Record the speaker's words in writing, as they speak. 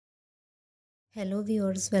Hello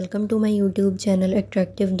viewers, welcome to my YouTube channel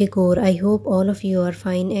Attractive Decor. I hope all of you are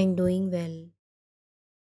fine and doing well.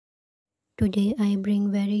 Today I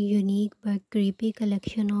bring very unique but creepy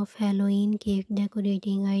collection of Halloween cake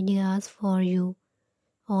decorating ideas for you.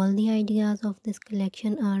 All the ideas of this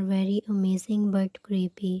collection are very amazing but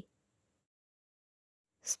creepy.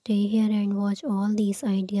 Stay here and watch all these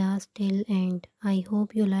ideas till end. I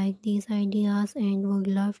hope you like these ideas and would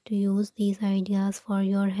love to use these ideas for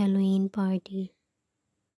your Halloween party.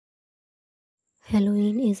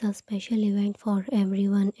 Halloween is a special event for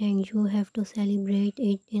everyone and you have to celebrate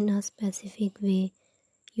it in a specific way.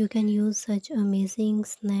 You can use such amazing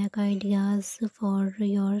snack ideas for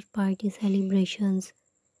your party celebrations.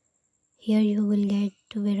 Here you will get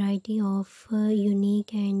a variety of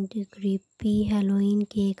unique and creepy Halloween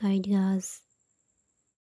cake ideas.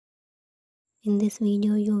 In this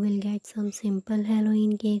video you will get some simple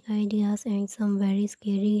Halloween cake ideas and some very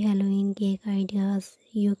scary Halloween cake ideas.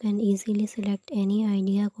 You can easily select any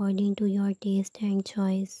idea according to your taste and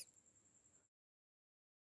choice.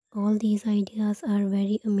 All these ideas are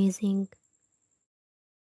very amazing.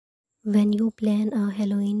 When you plan a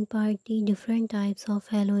Halloween party, different types of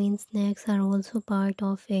Halloween snacks are also part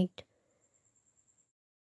of it.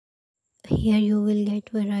 Here you will get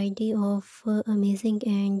variety of amazing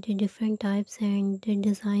and different types and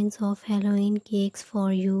designs of Halloween cakes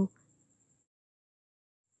for you.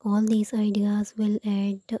 All these ideas will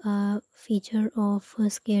add a feature of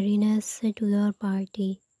scariness to your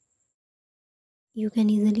party. You can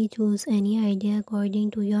easily choose any idea according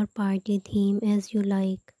to your party theme as you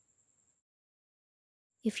like.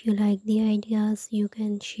 If you like the ideas, you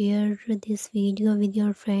can share this video with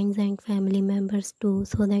your friends and family members too,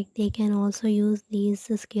 so that they can also use these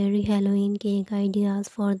scary Halloween cake ideas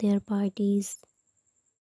for their parties.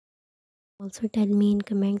 Also tell me in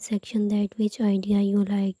comment section that which idea you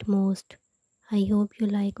liked most. I hope you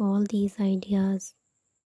like all these ideas.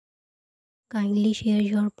 Kindly share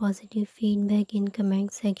your positive feedback in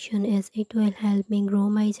comment section as it will help me grow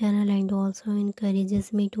my channel and also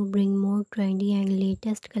encourages me to bring more trendy and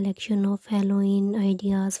latest collection of Halloween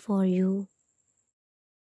ideas for you.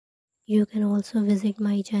 You can also visit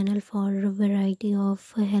my channel for a variety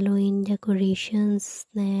of Halloween decorations,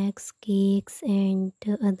 snacks, cakes and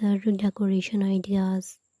other decoration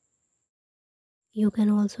ideas. You can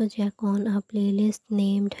also check on a playlist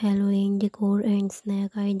named Halloween Decor and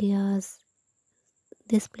Snack Ideas.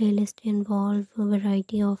 This playlist involves a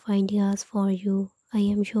variety of ideas for you. I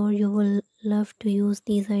am sure you will love to use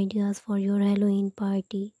these ideas for your Halloween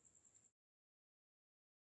party.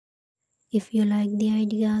 If you like the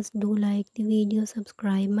ideas, do like the video,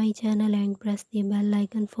 subscribe my channel and press the bell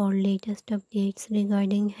icon for latest updates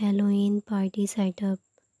regarding Halloween party setup.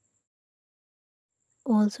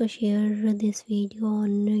 Also share this video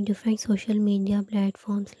on different social media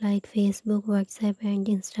platforms like Facebook, WhatsApp and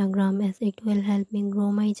Instagram as it will help me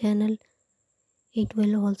grow my channel. It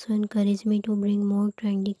will also encourage me to bring more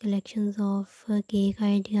trendy collections of cake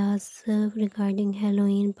ideas regarding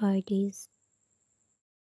Halloween parties.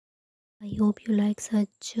 I hope you like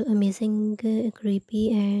such amazing,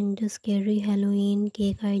 creepy and scary Halloween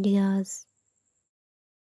cake ideas.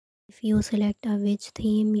 If you select a witch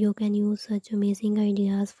theme, you can use such amazing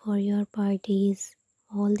ideas for your parties.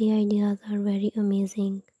 All the ideas are very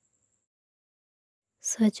amazing.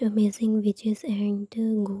 Such amazing witches and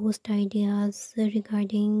ghost ideas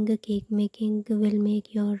regarding cake making will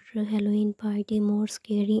make your Halloween party more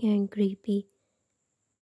scary and creepy.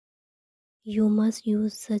 You must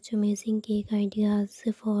use such amazing cake ideas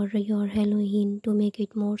for your Halloween to make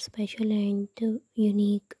it more special and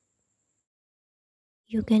unique.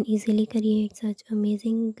 You can easily create such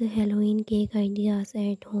amazing Halloween cake ideas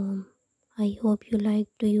at home. I hope you like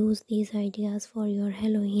to use these ideas for your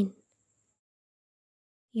Halloween.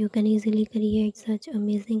 You can easily create such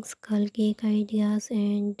amazing skull cake ideas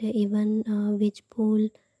and even witch pool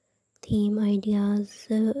theme ideas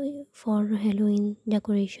for Halloween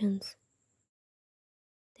decorations.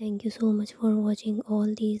 Thank you so much for watching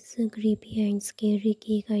all these creepy and scary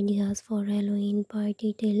cake ideas for Halloween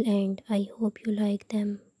party till end. I hope you like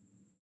them.